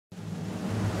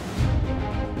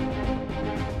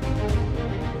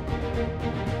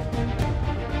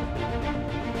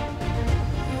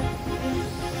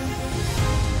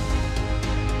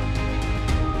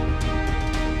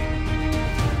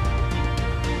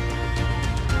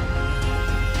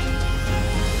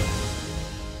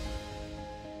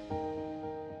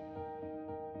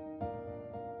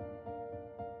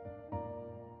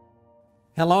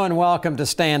Hello and welcome to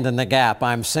Stand in the Gap.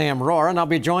 I'm Sam Rohrer, and I'll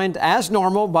be joined as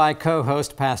normal by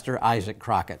co-host Pastor Isaac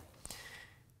Crockett.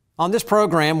 On this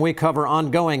program, we cover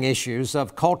ongoing issues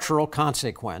of cultural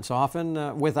consequence,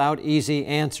 often without easy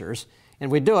answers,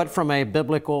 and we do it from a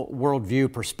biblical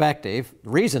worldview perspective. The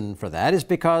reason for that is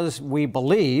because we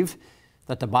believe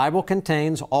that the Bible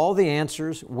contains all the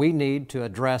answers we need to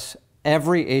address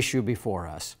every issue before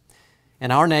us. In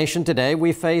our nation today,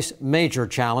 we face major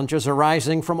challenges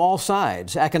arising from all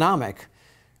sides: economic,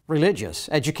 religious,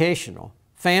 educational,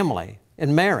 family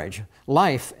and marriage,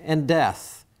 life and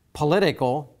death,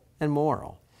 political and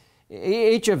moral.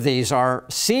 Each of these are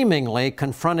seemingly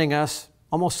confronting us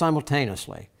almost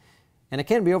simultaneously, and it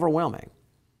can be overwhelming.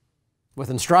 With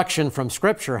instruction from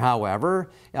Scripture, however,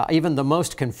 even the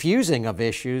most confusing of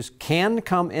issues can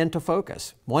come into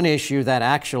focus. One issue that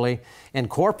actually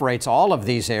incorporates all of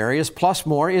these areas, plus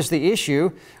more, is the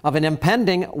issue of an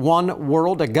impending one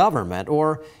world government,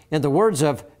 or in the words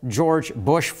of George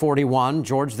Bush 41,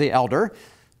 George the Elder,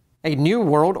 a new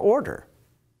world order.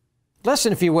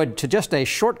 Listen, if you would, to just a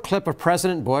short clip of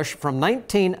President Bush from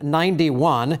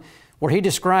 1991, where he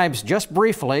describes just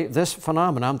briefly this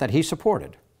phenomenon that he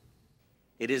supported.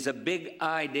 It is a big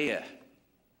idea,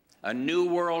 a new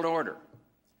world order,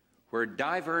 where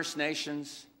diverse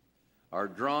nations are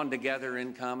drawn together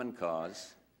in common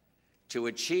cause to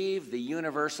achieve the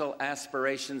universal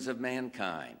aspirations of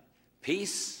mankind: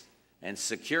 peace and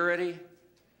security,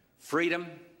 freedom,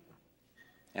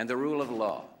 and the rule of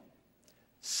law.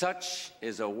 Such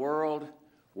is a world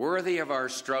worthy of our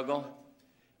struggle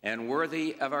and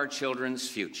worthy of our children's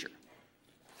future.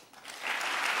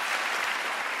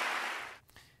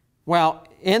 Well,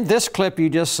 in this clip you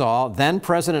just saw, then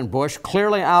President Bush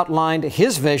clearly outlined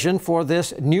his vision for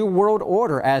this new world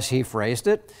order, as he phrased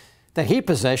it, that he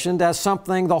positioned as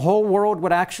something the whole world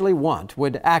would actually want,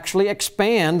 would actually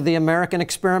expand the American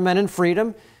experiment in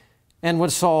freedom, and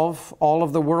would solve all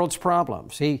of the world's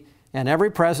problems. He and every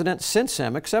president since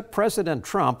him, except President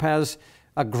Trump, has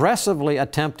aggressively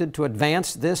attempted to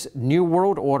advance this new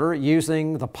world order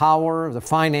using the power, the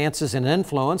finances, and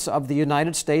influence of the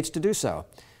United States to do so.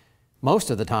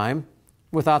 Most of the time,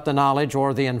 without the knowledge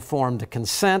or the informed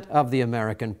consent of the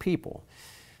American people.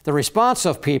 The response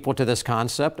of people to this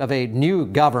concept of a new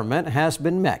government has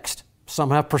been mixed.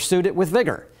 Some have pursued it with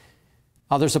vigor.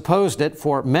 Others opposed it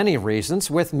for many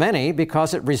reasons, with many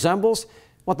because it resembles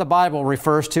what the Bible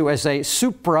refers to as a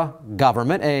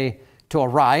supra-government, to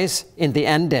arise in the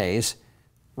end days,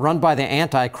 run by the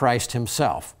Antichrist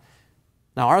himself.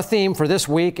 Now, our theme for this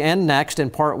week and next in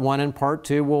Part 1 and Part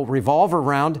 2 will revolve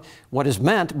around what is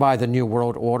meant by the New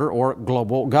World Order or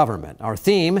global government. Our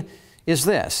theme is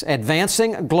this: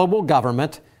 advancing global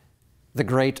government, the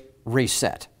Great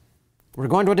Reset. We're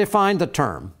going to define the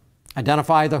term,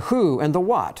 identify the who and the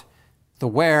what, the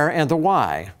where and the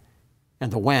why,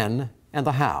 and the when and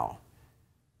the how.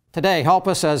 Today, to help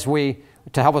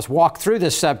us walk through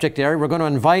this subject area, we're going to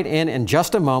invite in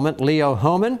just a moment Leo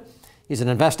Hohmann. He's an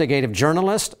investigative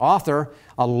journalist, author,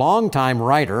 a longtime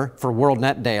writer for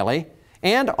WorldNet Daily,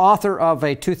 and author of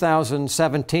a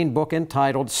 2017 book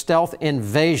entitled Stealth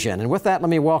Invasion. And with that, let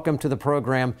me welcome to the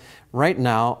program right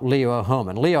now Leo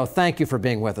Hohmann. Leo, thank you for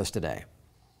being with us today.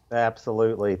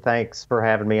 Absolutely. Thanks for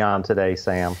having me on today,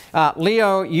 Sam.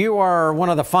 Leo, you are one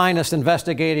of the finest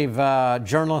investigative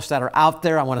journalists that are out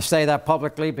there. I want to say that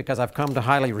publicly because I've come to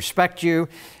highly respect you.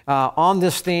 On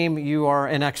this theme, you are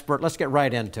an expert. Let's get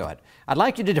right into it. I'd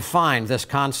like you to define this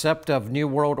concept of New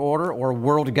World Order or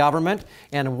world government,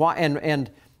 and why,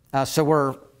 so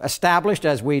we're established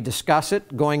as we discuss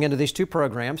it going into these two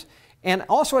programs. And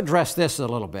also address this a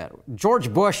little bit.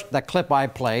 George Bush, that clip I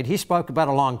played, he spoke about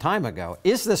a long time ago.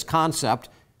 Is this concept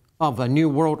of a new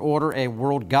world order, a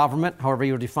world government, however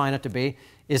you define it to be,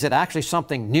 is it actually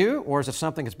something new, or is it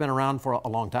something that's been around for a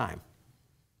long time?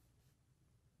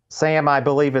 Sam, I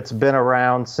believe it's been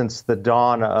around since the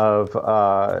dawn of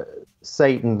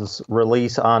Satan's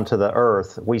release onto the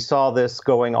earth. We saw this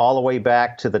going all the way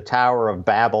back to the Tower of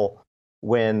Babel,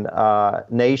 when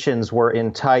nations were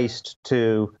enticed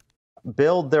to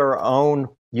build their own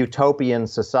utopian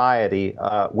society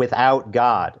without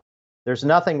God. There's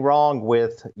nothing wrong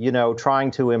with, trying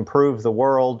to improve the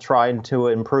world, trying to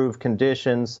improve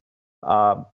conditions.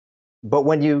 But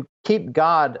when you keep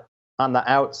God on the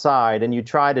outside and you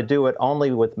try to do it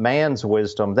only with man's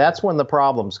wisdom, that's when the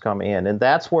problems come in. And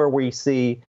that's where we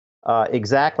see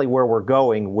exactly where we're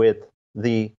going with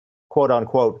the quote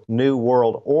unquote New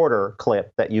World Order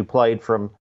clip that you played from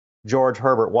George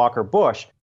Herbert Walker Bush.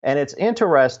 And it's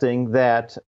interesting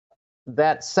that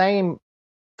that same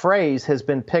phrase has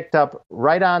been picked up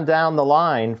right on down the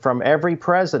line from every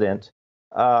president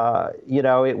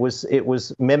It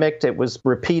was mimicked. It was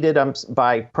repeated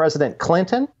by President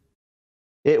Clinton.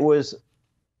 It was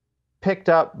picked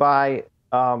up by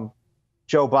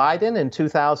Joe Biden in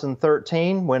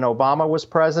 2013 when Obama was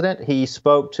president. He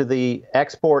spoke to the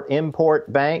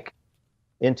Export-Import Bank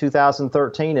in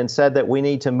 2013 and said that we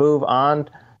need to move on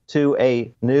to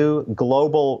a new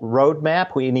global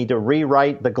roadmap. We need to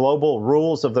rewrite the global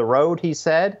rules of the road, he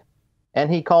said, and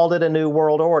he called it a new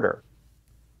world order.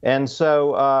 And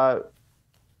so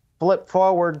flip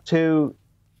forward to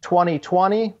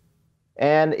 2020,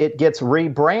 and it gets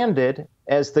rebranded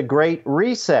as the Great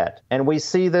Reset. And we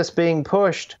see this being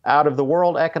pushed out of the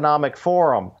World Economic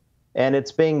Forum, and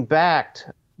it's being backed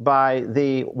by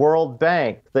the World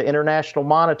Bank, the International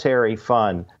Monetary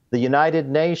Fund, the United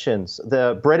Nations,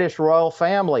 the British royal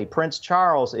family. Prince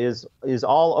Charles is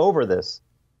all over this,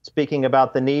 speaking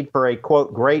about the need for a,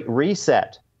 quote, Great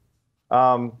Reset.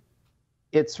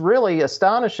 It's really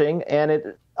astonishing, and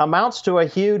it amounts to a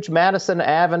huge Madison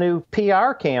Avenue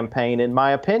PR campaign, in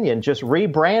my opinion, just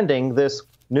rebranding this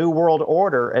New World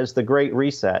Order as the Great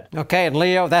Reset. Okay, and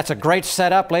Leo, that's a great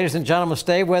setup. Ladies and gentlemen,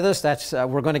 stay with us.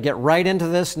 We're going to get right into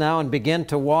this now and begin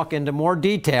to walk into more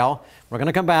detail. We're going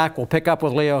to come back. We'll pick up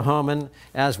with Leo Hohmann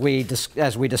as we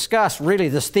discuss really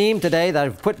this theme today that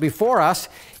I've put before us,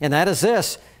 and that is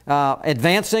this,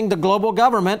 advancing the global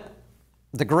government,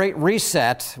 the Great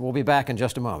Reset. We'll be back in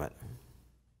just a moment.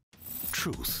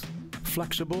 Truth,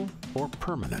 flexible or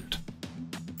permanent?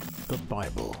 The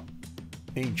Bible,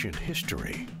 ancient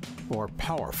history, or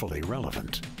powerfully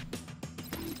relevant?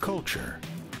 Culture,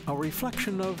 a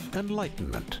reflection of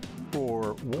enlightenment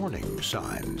or warning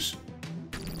signs?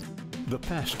 The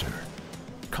pastor,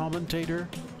 commentator,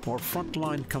 or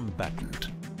frontline combatant?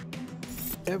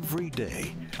 Every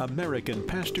day, American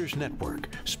Pastors Network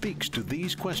speaks to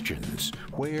these questions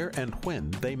where and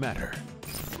when they matter.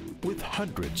 With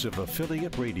hundreds of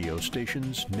affiliate radio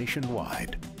stations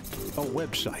nationwide, a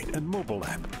website and mobile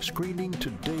app screening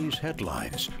today's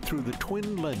headlines through the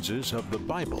twin lenses of the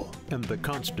Bible and the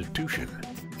Constitution,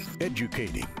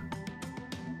 educating,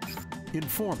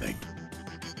 informing,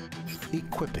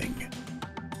 equipping.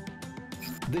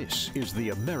 This is the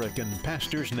American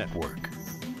Pastors Network.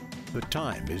 The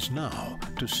time is now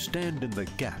to stand in the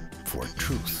gap for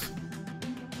truth.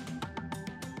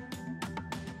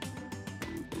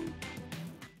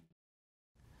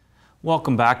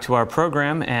 Welcome back to our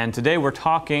program, and today we're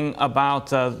talking about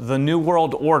the New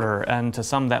World Order, and to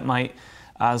some that might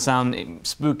sound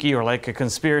spooky or like a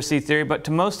conspiracy theory, but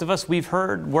to most of us we've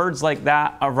heard words like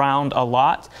that around a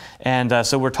lot, and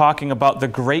so we're talking about the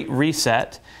Great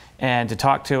Reset. And to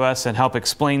talk to us and help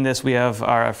explain this, we have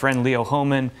our friend Leo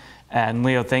Hohmann. And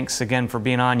Leo, thanks again for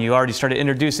being on. You already started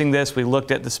introducing this. We looked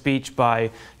at the speech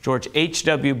by George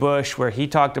H.W. Bush where he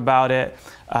talked about it.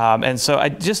 And so I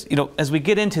just, as we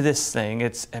get into this thing,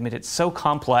 it's so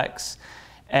complex,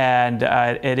 and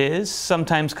it is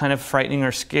sometimes kind of frightening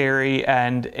or scary,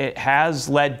 and it has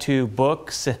led to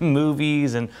books and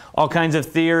movies and all kinds of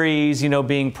theories,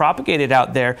 being propagated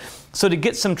out there. So to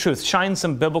get some truth, shine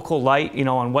some biblical light,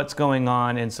 on what's going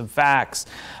on and some facts,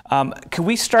 can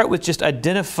we start with just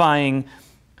identifying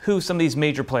who some of these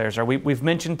major players are? We've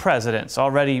mentioned presidents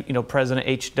already, President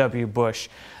H.W. Bush,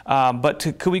 but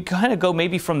could we kind of go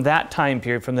maybe from that time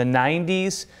period, from the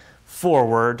 90s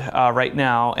forward right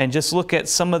now, and just look at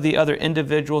some of the other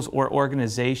individuals or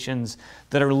organizations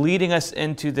that are leading us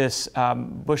into this,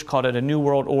 Bush called it a New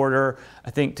World Order.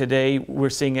 I think today we're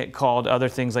seeing it called other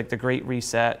things like the Great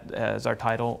Reset, as our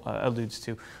title alludes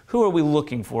to. Who are we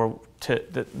looking for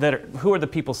who are the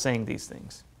people saying these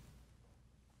things?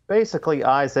 Basically,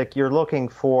 Isaac, you're looking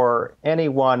for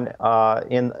anyone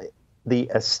in the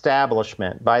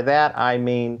establishment. By that, I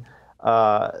mean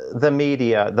the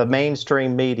media, the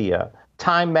mainstream media.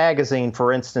 Time magazine,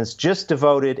 for instance, just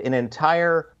devoted an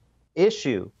entire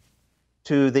issue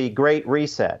to the Great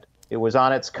Reset. It was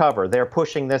on its cover. They're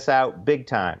pushing this out big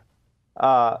time.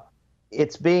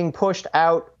 It's being pushed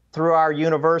out through our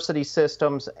university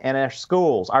systems and our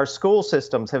schools. Our school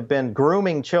systems have been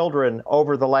grooming children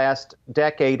over the last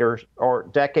decade or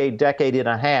decade and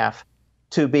a half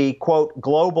to be, quote,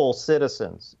 global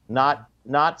citizens, not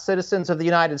citizens of the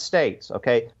United States,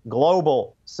 okay?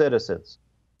 Global citizens.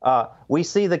 We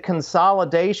see the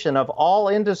consolidation of all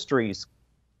industries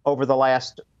over the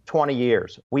last 20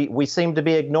 years. We seem to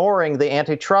be ignoring the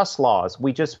antitrust laws.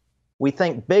 We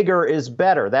think bigger is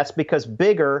better. That's because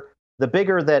the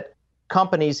bigger that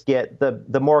companies get,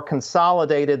 the more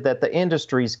consolidated that the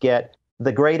industries get,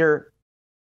 the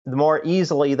more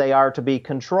easily they are to be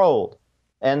controlled.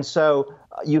 And so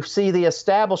you see the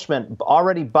establishment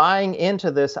already buying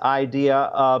into this idea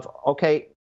of, okay,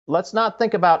 let's not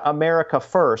think about America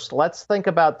first. Let's think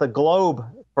about the globe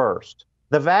first.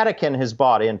 The Vatican has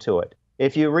bought into it.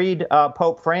 If you read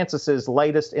Pope Francis's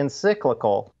latest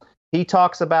encyclical, he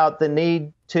talks about the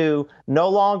need to no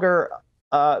longer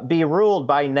be ruled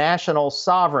by national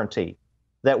sovereignty,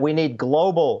 that we need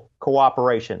global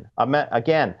cooperation.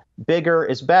 Again, bigger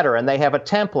is better, and they have a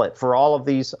template for all of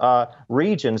these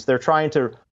regions. They're trying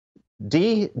to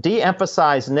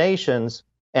de-emphasize nations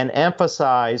and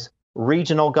emphasize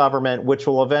regional government, which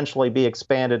will eventually be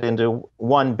expanded into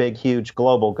one big, huge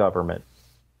global government.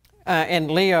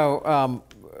 And Leo,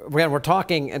 we're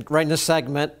talking right in this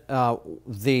segment,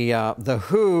 the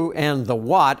who and the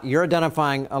what. You're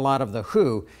identifying a lot of the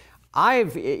who.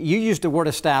 You used the word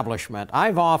establishment.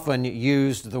 I've often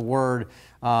used the word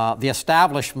the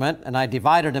establishment, and I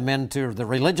divided them into the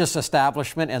religious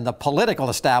establishment and the political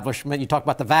establishment. You talk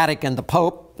about the Vatican, the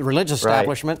Pope, the religious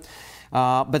establishment.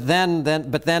 But then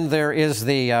there is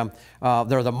there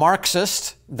are the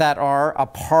Marxists that are a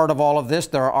part of all of this.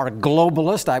 There are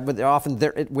globalists. I would often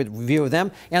view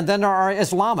them, and then there are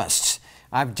Islamists.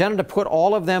 I've tended to put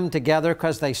all of them together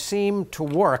because they seem to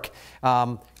work.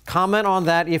 Comment on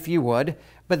that if you would.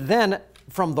 But then,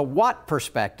 from the what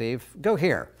perspective, go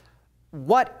here.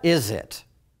 What is it?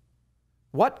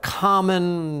 What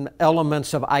common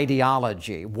elements of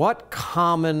ideology? What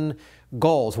common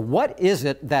goals? What is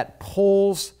it that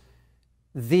pulls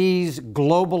these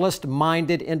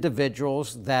globalist-minded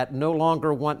individuals that no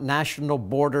longer want national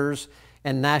borders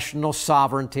and national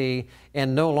sovereignty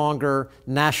and no longer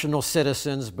national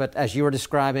citizens, but as you were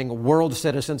describing, world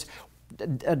citizens?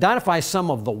 Identify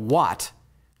some of the what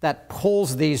that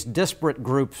pulls these disparate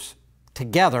groups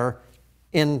together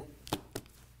into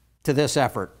this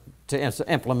effort to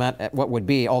implement what would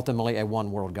be ultimately a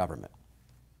one world government.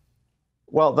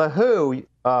 Well, the who,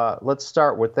 let's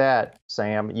start with that,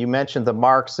 Sam. You mentioned the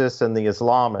Marxists and the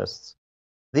Islamists.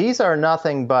 These are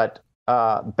nothing but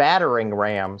battering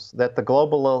rams that the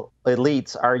global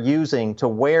elites are using to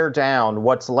wear down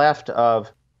what's left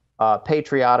of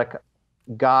patriotic,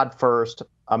 God-first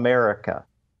America.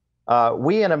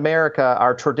 We in America,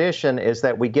 our tradition is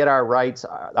that we get our rights.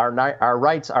 Our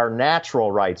rights are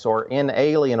natural rights or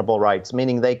inalienable rights,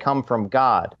 meaning they come from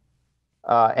God.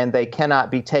 And they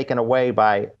cannot be taken away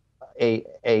by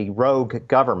a rogue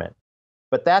government.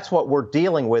 But that's what we're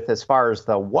dealing with as far as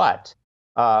the what,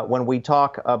 when we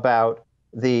talk about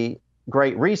the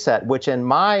Great Reset, which in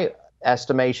my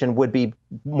estimation would be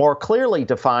more clearly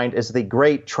defined as the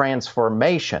Great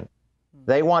Transformation.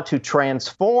 They want to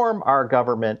transform our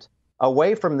government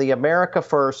away from the America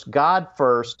First, God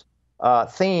First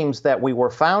themes that we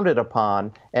were founded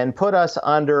upon and put us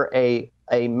under a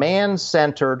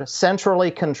man-centered, centrally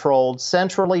controlled,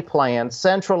 centrally planned,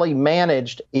 centrally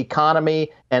managed economy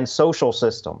and social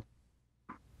system.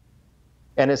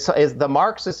 And it's the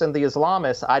Marxists and the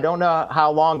Islamists, I don't know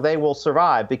how long they will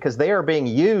survive because they are being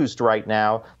used right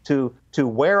now to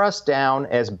wear us down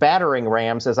as battering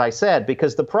rams, as I said,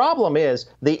 because the problem is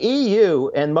the EU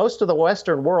and most of the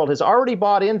Western world has already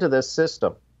bought into this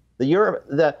system. The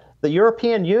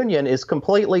European Union is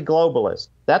completely globalist.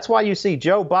 That's why you see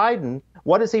Joe Biden.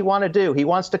 What does he want to do? He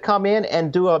wants to come in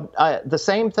and do the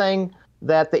same thing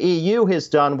that the EU has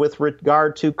done with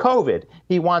regard to COVID.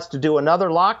 He wants to do another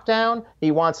lockdown.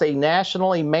 He wants a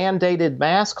nationally mandated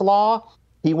mask law.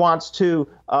 He wants to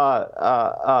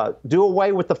do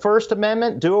away with the First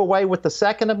Amendment, do away with the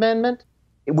Second Amendment.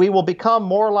 We will become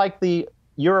more like the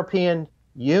European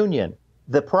Union.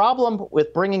 The problem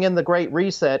with bringing in the Great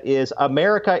Reset is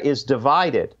America is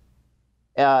divided.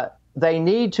 They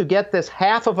need to get this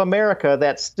half of America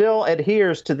that still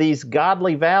adheres to these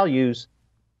godly values.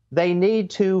 They need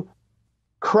to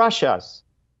crush us.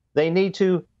 They need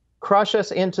to crush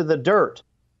us into the dirt.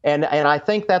 And I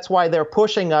think that's why they're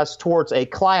pushing us towards a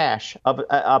clash of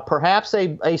perhaps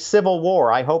a civil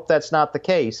war. I hope that's not the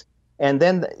case. And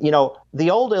then, you know,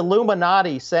 the old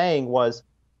Illuminati saying was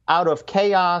out of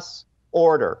chaos,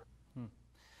 order.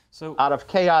 So out of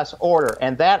chaos, order.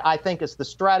 And that, I think, is the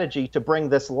strategy to bring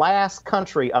this last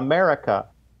country, America,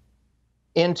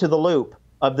 into the loop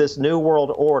of this new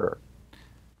world order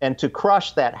and to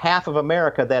crush that half of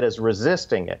America that is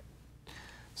resisting it.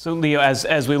 So, Leo,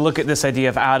 as we look at this idea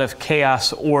of out of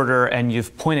chaos order, and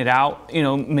you've pointed out, you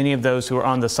know, many of those who are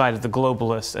on the side of the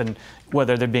globalists, and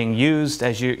whether they're being used,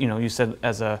 as you said,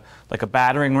 as like a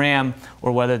battering ram,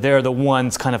 or whether they're the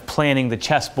ones kind of planning the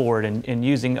chessboard and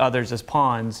using others as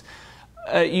pawns.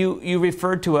 You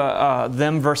referred to a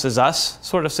them versus us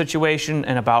sort of situation,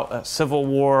 and about a civil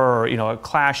war, or a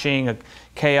clashing, a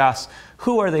chaos.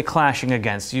 Who are they clashing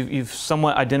against? You've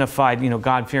somewhat identified,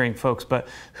 God-fearing folks, but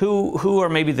who are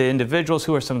maybe the individuals?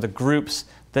 Who are some of the groups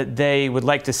that they would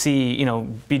like to see,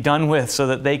 be done with, so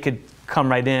that they could come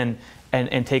right in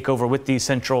and take over with these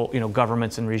central,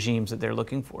 governments and regimes that they're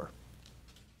looking for?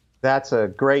 That's a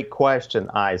great question,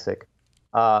 Isaac.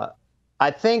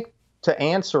 I think to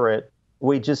answer it,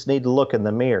 we just need to look in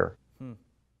the mirror.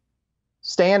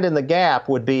 Stand in the gap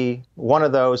would be one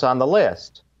of those on the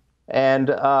list. And,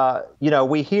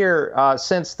 we hear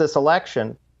since this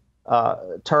election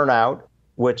turnout,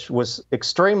 which was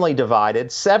extremely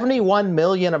divided, 71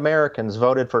 million Americans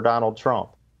voted for Donald Trump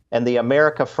and the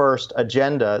America First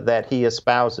agenda that he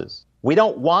espouses. We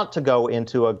don't want to go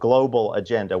into a global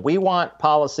agenda. We want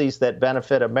policies that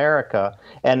benefit America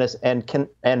and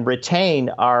retain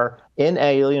our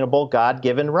inalienable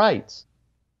God-given rights.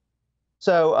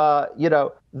 So,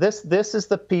 this is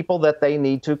the people that they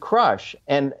need to crush.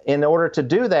 And in order to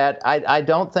do that, I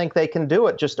don't think they can do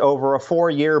it just over a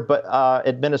 4-year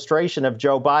administration of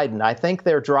Joe Biden. I think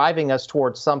they're driving us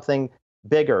towards something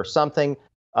bigger, something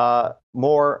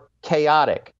more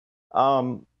chaotic.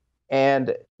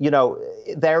 And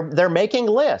they're making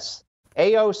lists.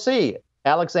 AOC,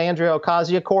 Alexandria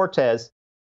Ocasio-Cortez,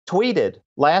 tweeted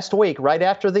last week, right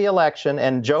after the election,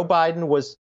 and Joe Biden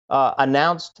was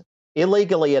announced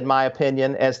illegally, in my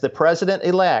opinion, as the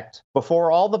president-elect. Before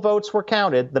all the votes were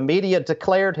counted, the media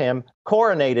declared him,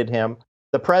 coronated him,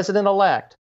 the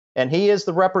president-elect, and he is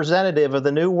the representative of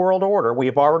the New World Order.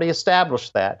 We've already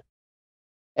established that.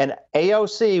 And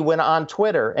AOC went on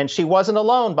Twitter, and she wasn't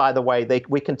alone, by the way.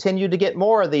 We continue to get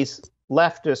more of these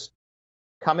leftists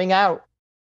coming out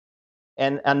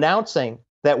and announcing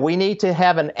that we need to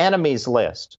have an enemies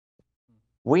list.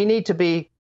 We need to be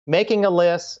making a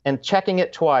list and checking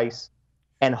it twice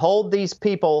and hold these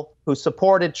people who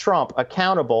supported Trump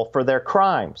accountable for their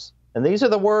crimes. And these are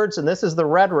the words, and this is the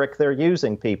rhetoric they're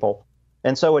using, people.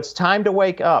 And so it's time to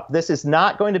wake up. This is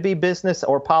not going to be business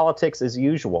or politics as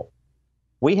usual.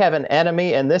 We have an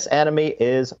enemy, and this enemy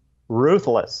is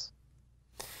ruthless.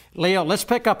 Leo, let's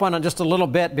pick up on it just a little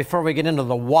bit before we get into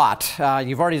the what.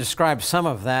 You've already described some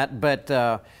of that, but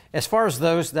as far as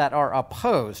those that are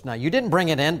opposed, now you didn't bring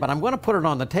it in, but I'm going to put it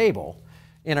on the table.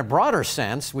 In a broader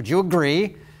sense, would you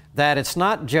agree that it's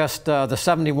not just the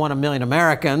 71 million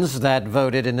Americans that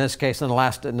voted, in this case, in the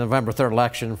last November 3rd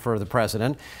election for the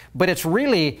president, but it's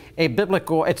really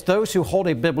it's those who hold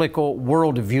a biblical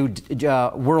worldview,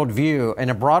 in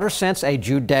a broader sense, a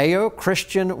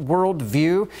Judeo-Christian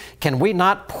worldview? Can we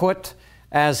not put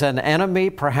as an enemy,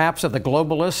 perhaps, of the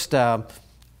globalist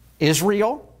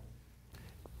Israel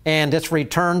and its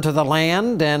return to the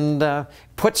land, and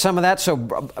put some of that?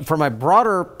 So from a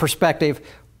broader perspective,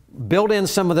 build in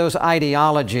some of those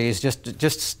ideologies,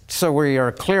 just so we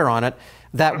are clear on it,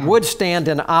 that would stand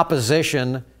in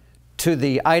opposition to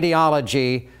the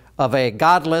ideology of a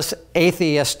godless,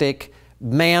 atheistic,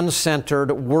 man-centered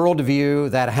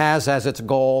worldview that has as its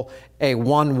goal a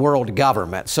one-world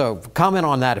government. So comment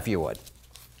on that, if you would.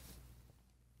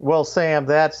 Well, Sam,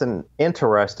 that's an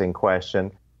interesting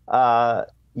question. The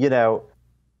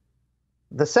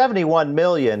 71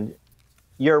 million,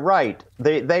 you're right.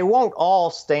 They won't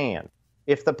all stand.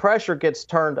 If the pressure gets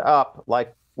turned up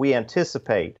like we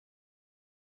anticipate,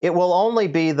 it will only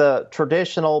be the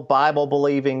traditional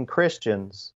Bible-believing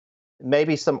Christians,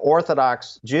 maybe some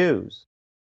Orthodox Jews,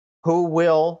 who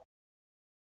will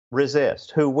resist,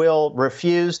 who will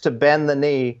refuse to bend the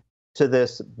knee to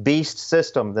this beast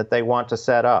system that they want to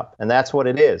set up. And that's what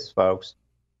it is, folks.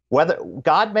 Whether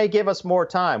God may give us more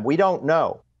time, we don't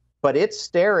know, but it's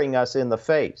staring us in the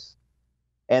face.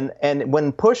 And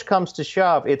when push comes to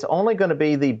shove, it's only going to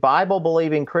be the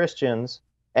Bible-believing Christians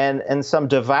and some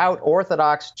devout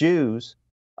Orthodox Jews,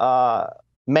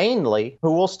 mainly,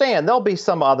 who will stand. There'll be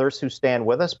some others who stand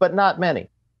with us, but not many.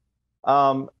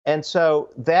 And so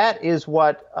that is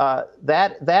what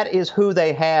that is who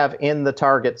they have in the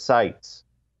target sites.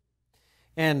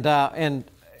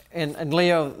 And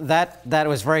Leo, that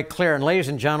was very clear. And ladies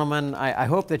and gentlemen, I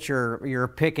hope that you're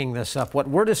picking this up. What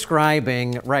we're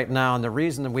describing right now, and the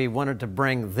reason that we wanted to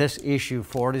bring this issue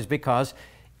forward, is because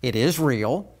it is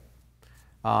real.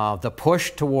 The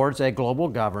push towards a global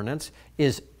governance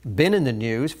has been in the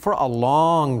news for a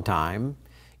long time.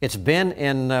 It's been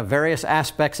in various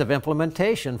aspects of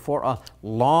implementation for a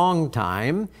long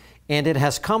time. And it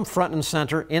has come front and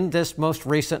center in this most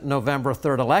recent November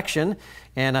 3rd election.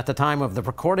 And at the time of the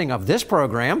recording of this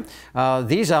program,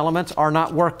 these elements are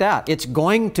not worked out. It's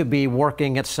going to be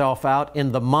working itself out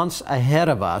in the months ahead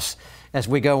of us as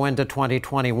we go into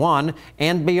 2021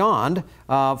 and beyond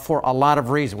for a lot of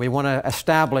reasons. We want to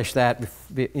establish that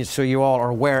so you all are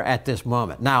aware at this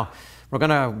moment. Now, we're going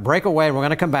to break away. We're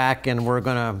going to come back, and we're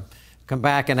going to come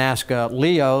back and ask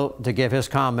Leo to give his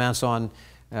comments on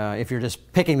if you're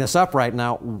just picking this up right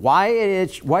now, why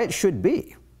it should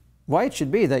be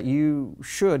that you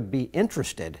should be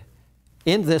interested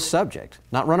in this subject,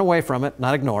 not run away from it,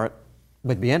 not ignore it,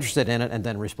 but be interested in it and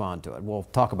then respond to it. We'll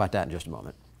talk about that in just a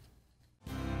moment.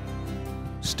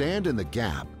 Stand in the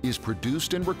Gap is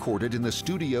produced and recorded in the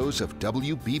studios of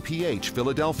WBPH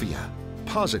Philadelphia,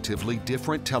 positively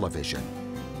different television.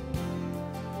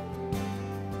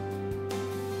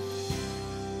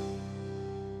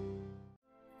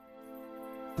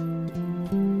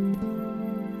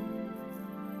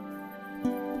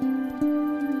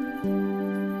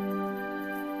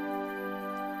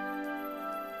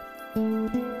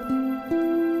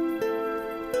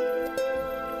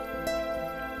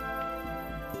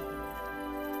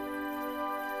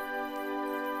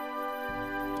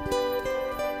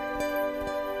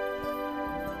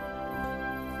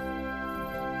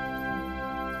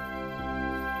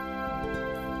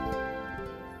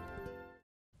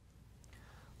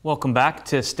 Welcome back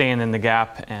to Stand in the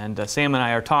Gap, and Sam and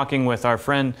I are talking with our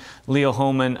friend Leo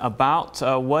Hohmann about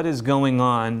what is going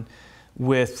on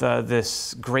with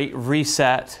this great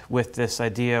reset, with this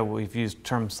idea. We've used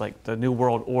terms like the New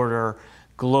World Order,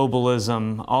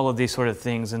 globalism, all of these sort of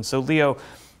things. And so, Leo,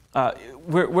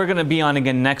 we're going to be on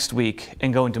again next week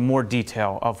and go into more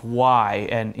detail of why,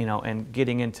 and and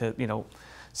getting into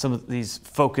some of these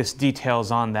focused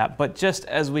details on that. But just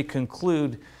as we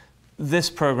conclude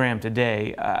this program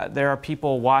today, there are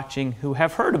people watching who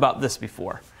have heard about this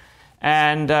before.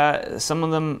 And some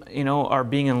of them, are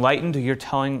being enlightened. You're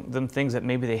telling them things that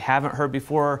maybe they haven't heard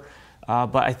before.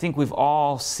 But I think we've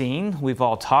all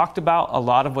talked about a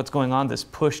lot of what's going on, this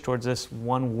push towards this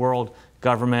one world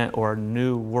government or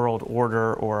new world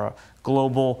order or a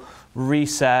global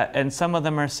reset. And some of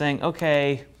them are saying,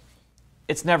 okay,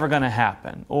 it's never going to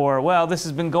happen. Or, well, this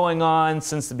has been going on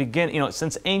since the beginning,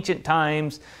 since ancient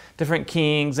times. Different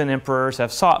kings and emperors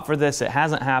have sought for this. It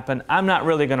hasn't happened. I'm not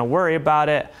really going to worry about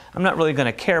it. I'm not really going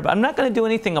to care, but I'm not going to do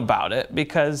anything about it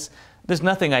because there's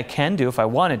nothing I can do if I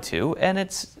wanted to. And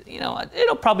it's,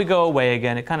 it'll probably go away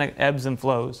again. It kind of ebbs and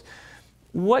flows.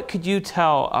 What could you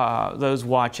tell those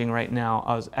watching right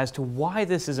now as to why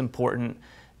this is important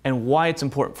and why it's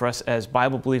important for us as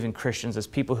Bible-believing Christians, as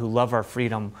people who love our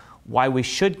freedom, why we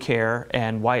should care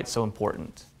and why it's so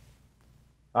important?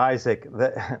 Isaac,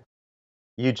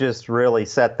 you just really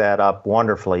set that up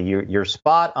wonderfully. You're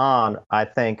spot on, I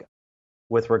think,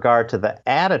 with regard to the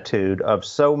attitude of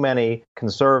so many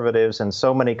conservatives and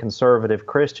so many conservative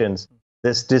Christians,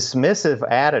 this dismissive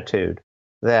attitude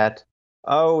that,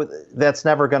 oh, that's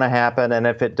never going to happen, and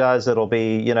if it does, it'll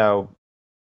be,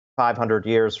 500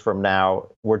 years from now.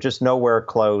 We're just nowhere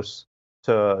close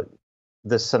to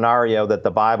the scenario that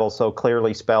the Bible so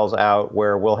clearly spells out,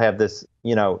 where we'll have this,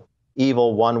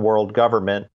 evil one world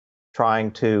government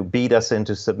trying to beat us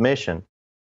into submission.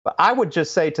 But I would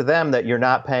just say to them that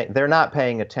they're not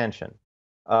paying attention.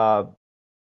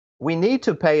 We need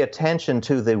to pay attention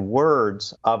to the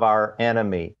words of our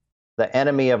enemy, the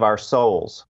enemy of our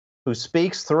souls, who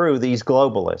speaks through these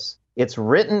globalists. It's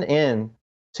written in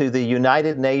to the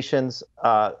United Nations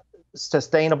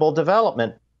Sustainable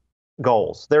Development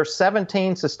Goals. There's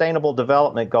 17 Sustainable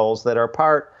Development Goals that are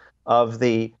part of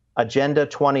the Agenda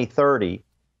 2030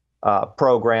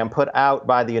 program put out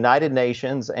by the United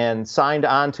Nations and signed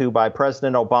onto by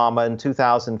President Obama in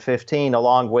 2015,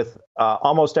 along with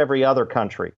almost every other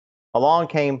country. Along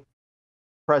came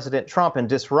President Trump and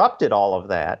disrupted all of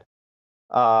that.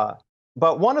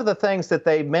 But one of the things that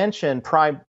they mentioned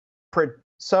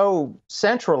so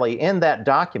centrally in that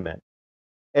document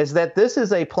is that this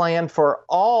is a plan for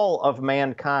all of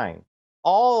mankind,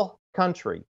 all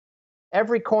country,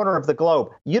 every corner of the globe.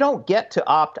 You don't get to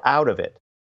opt out of it.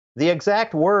 The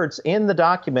exact words in the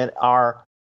document are,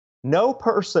 no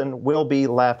person will be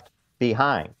left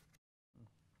behind.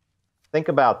 Think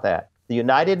about that. The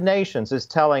United Nations is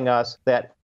telling us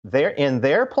that in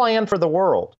their plan for the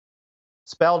world,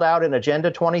 spelled out in Agenda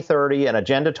 2030 and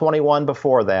Agenda 21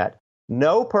 before that,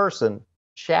 no person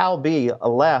shall be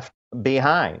left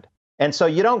behind. And so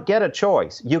you don't get a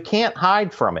choice. You can't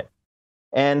hide from it.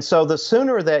 And so the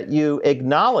sooner that you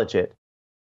acknowledge it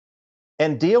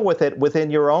and deal with it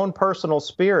within your own personal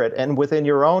spirit and within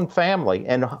your own family,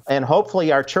 and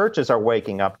hopefully our churches are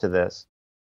waking up to this,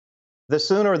 the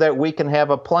sooner that we can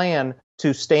have a plan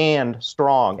to stand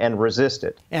strong and resist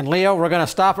it. And Leo, we're going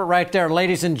to stop it right there.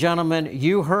 Ladies and gentlemen,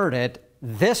 you heard it.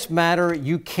 This matter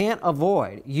you can't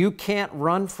avoid. You can't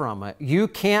run from it. You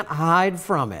can't hide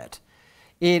from it.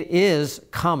 It is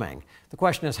coming. The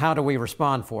question is, how do we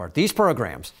respond for it? These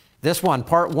programs This one,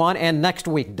 part 1, and next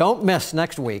week. Don't miss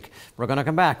next week. We're going to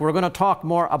come back. We're going to talk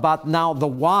more about now the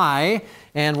why,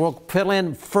 and we'll fill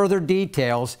in further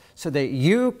details so that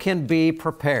you can be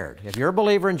prepared. If you're a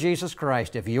believer in Jesus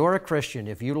Christ, if you're a Christian,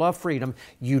 if you love freedom,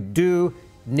 you do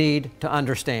need to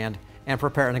understand and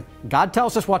prepare. And God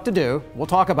tells us what to do. We'll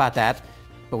talk about that,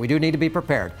 but we do need to be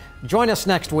prepared. Join us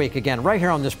next week again, right here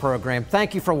on this program.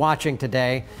 Thank you for watching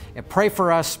today, and pray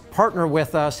for us, partner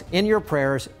with us in your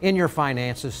prayers, in your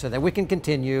finances, so that we can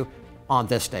continue on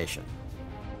this station.